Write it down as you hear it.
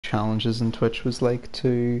challenges in Twitch was like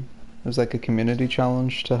it was like a community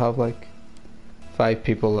challenge to have like 5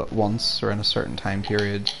 people at once or in a certain time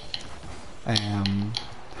period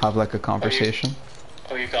have like a conversation.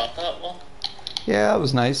 Oh, you got that one? Yeah, that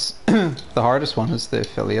was nice. The hardest one is the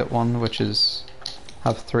affiliate one, which is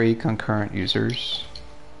have 3 concurrent users,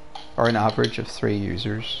 or an average of 3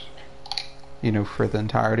 users, you know, for the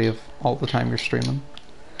entirety of all the time you're streaming.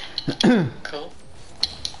 Cool.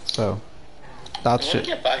 So that's I want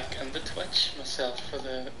to get back into Twitch myself for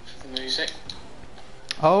the music.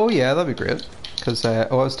 Oh yeah, that'd be great. Because I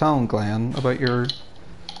was telling Glenn about your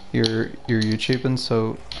YouTube, and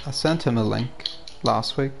so I sent him a link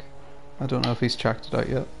last week. I don't know if he's checked it out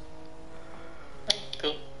yet.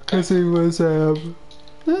 Cool. Because he was no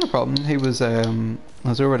problem. He was I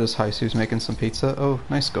was over at his house. He was making some pizza. Oh,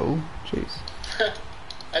 nice goal. Jeez.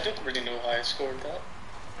 I don't really know how I scored that.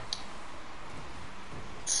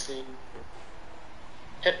 Let's see.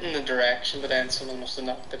 Hitting the direction, but then someone must have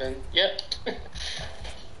knocked it in. Yep.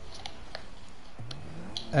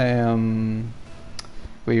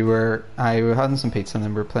 I was having some pizza and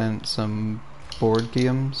then we were playing some board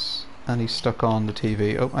games, and he stuck on the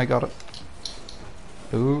TV. Oh, I got it.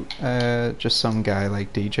 Oh, just some guy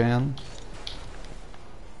like DJing,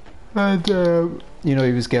 and you know,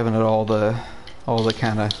 he was giving it all the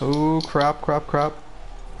kind of oh crap.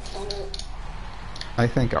 I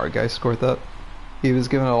think our guy scored that. He was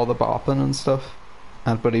giving it all the bopping and stuff,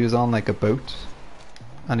 but he was on like a boat,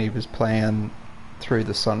 and he was playing through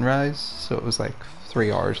the sunrise, so it was like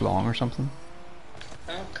 3 hours long or something.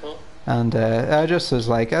 Oh, cool. And I was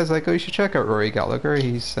like, oh, you should check out Rory Gallagher.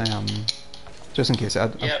 He's just in case. I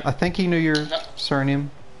think he knew your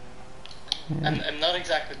surname. Yeah. I'm not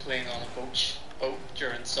exactly playing on a boat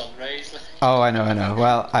during sunrise. Oh, I know.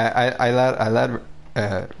 Well, I led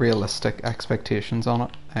realistic expectations on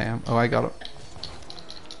it. Oh, I got it.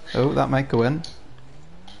 Oh, that might go in.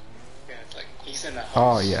 Yeah, it's like he's in the house.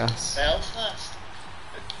 Oh yes. Belfast.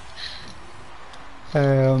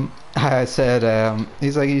 I said,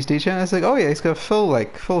 he's DJing. I was like, oh yeah, he's got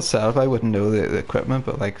full setup. I wouldn't know the equipment,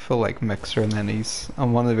 but like full mixer. And then he's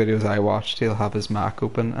on one of the videos I watched. He'll have his Mac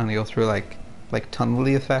open and he'll throw like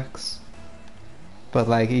tunnely effects. But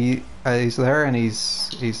like he's there and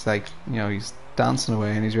he's like, you know, he's dancing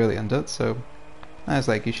away and he's really into it. So I was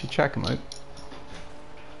like, you should check him out.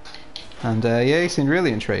 And yeah, he seemed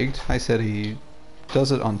really intrigued. I said he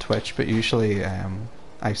does it on Twitch, but usually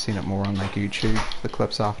I've seen it more on like YouTube, the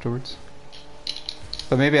clips afterwards.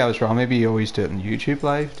 But maybe I was wrong. Maybe you always do it on YouTube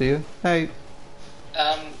live, do you? Hey.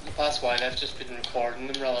 The past while I've just been recording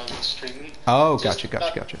them rather than streaming. Oh, gotcha.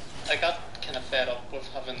 I got kind of fed up with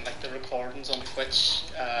having like the recordings on Twitch.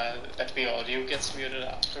 Like the audio gets muted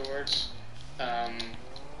afterwards.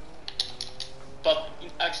 But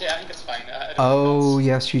actually, I think it's fine. Oh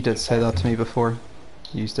yes, you did say that to me before.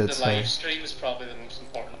 You did say. The live stream is probably the most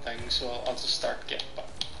important thing, so I'll just start get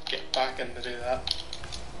back in to do that.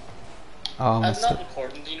 Oh, and not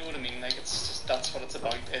recording, do you know what I mean? Like it's just that's what it's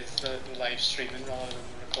about, is the live streaming rather than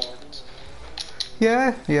the recordings.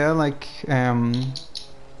 Yeah, like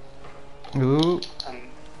ooh.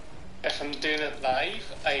 If I'm doing it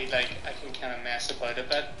live, I can kind of mess about a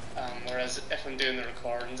bit. Whereas if I'm doing the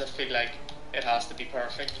recordings, I feel like it has to be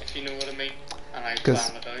perfect, if you know what I mean, and I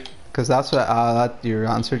plan it out. Because that's what that you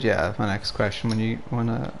answered. Yeah, my next question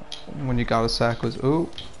when you got a sec was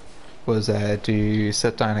do you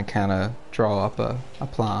sit down and kind of draw up a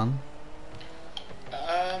plan?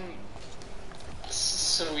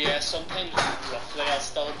 So yeah, sometimes roughly I'll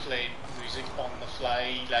still play music on the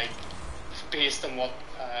fly, like based on what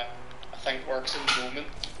I think works in the moment,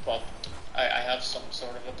 but I have some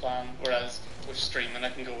sort of a plan, whereas with streaming I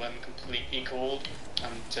can go in completely cold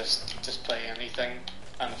and just play anything,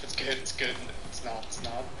 and if it's good, it's good, and if it's not, it's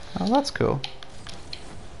not. Oh, that's cool.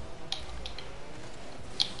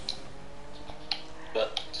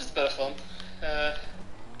 But just a bit of fun.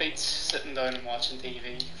 Beats sitting down and watching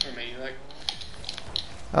TV for me, like.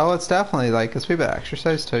 Oh, it's definitely like it's a wee bit of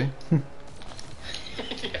exercise too.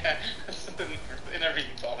 Yeah, I never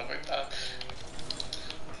even thought about that.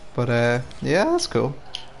 But yeah, that's cool.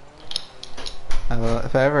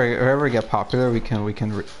 If I ever get popular, we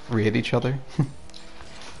can raid each other.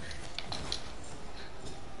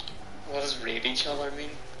 What does raid each other mean?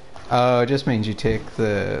 Oh, it just means you take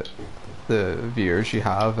the viewers you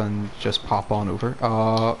have and just pop on over.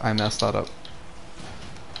 Oh, I messed that up.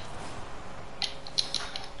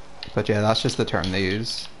 But yeah, that's just the term they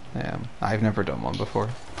use. I've never done one before.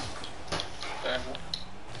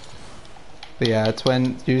 But yeah, it's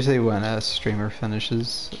usually when a streamer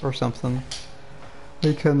finishes or something,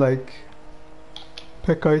 they can like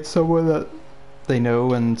pick out someone that they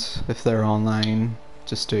know, and if they're online,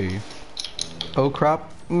 just do. Oh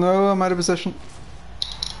crap! No, I'm out of position.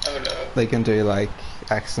 Oh no. They can do like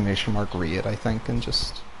 !raid, I think, and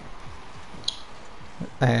just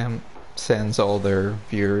sends all their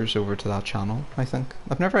viewers over to that channel. I think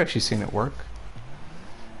I've never actually seen it work.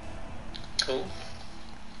 Cool.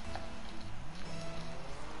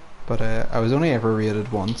 But I was only ever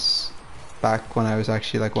rated once, back when I was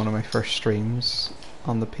actually like one of my first streams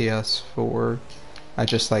on the PS4. I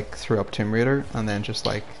just like threw up Tomb Raider and then just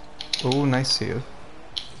like, oh, nice save.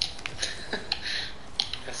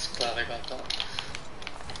 Just glad I got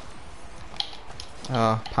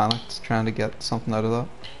that. Panicked trying to get something out of that.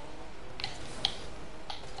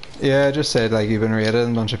 Yeah, I just said like you've been raided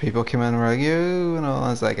and a bunch of people came in and were like, you and all. I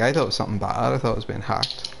was like, I thought it was something bad. I thought it was being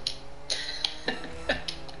hacked.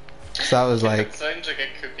 So that was like, It sounds like it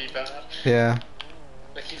could be bad. yeah.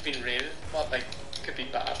 Like you've been raided? What, like, could be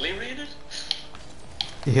badly raided?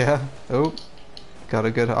 Yeah. Oh,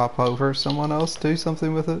 gotta get up over someone else, do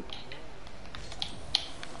something with it.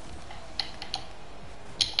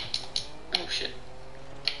 Oh shit.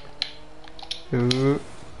 Ooh.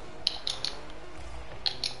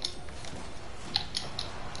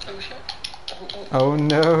 Oh shit. Oh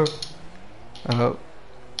no. Oh.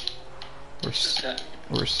 Okay.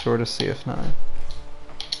 We're sort of safe now.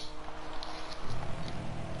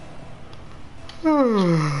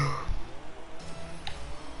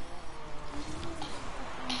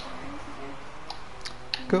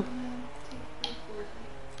 Cool.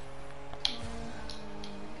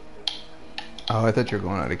 Oh, I thought you were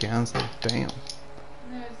going out again. It's like, damn.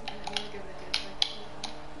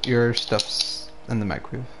 Your stuff's in the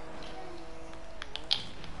microwave.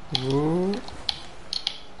 Ooh.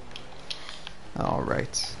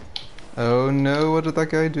 Alright. Oh no, what did that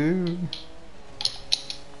guy do?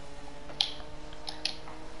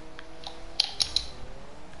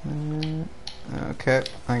 Okay,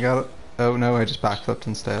 I got it. Oh no, I just backflipped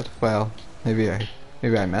instead. Well, maybe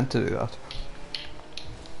I meant to do that.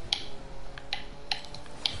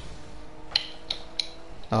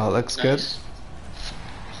 Oh, it looks Nice.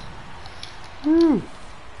 good. Woo!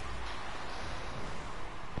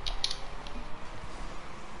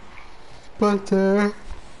 But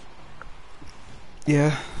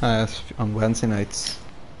yeah, on Wednesday nights,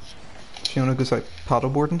 Fiona goes out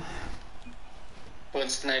paddleboarding.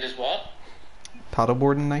 Wednesday night is what?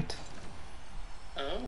 Paddleboarding night. Oh.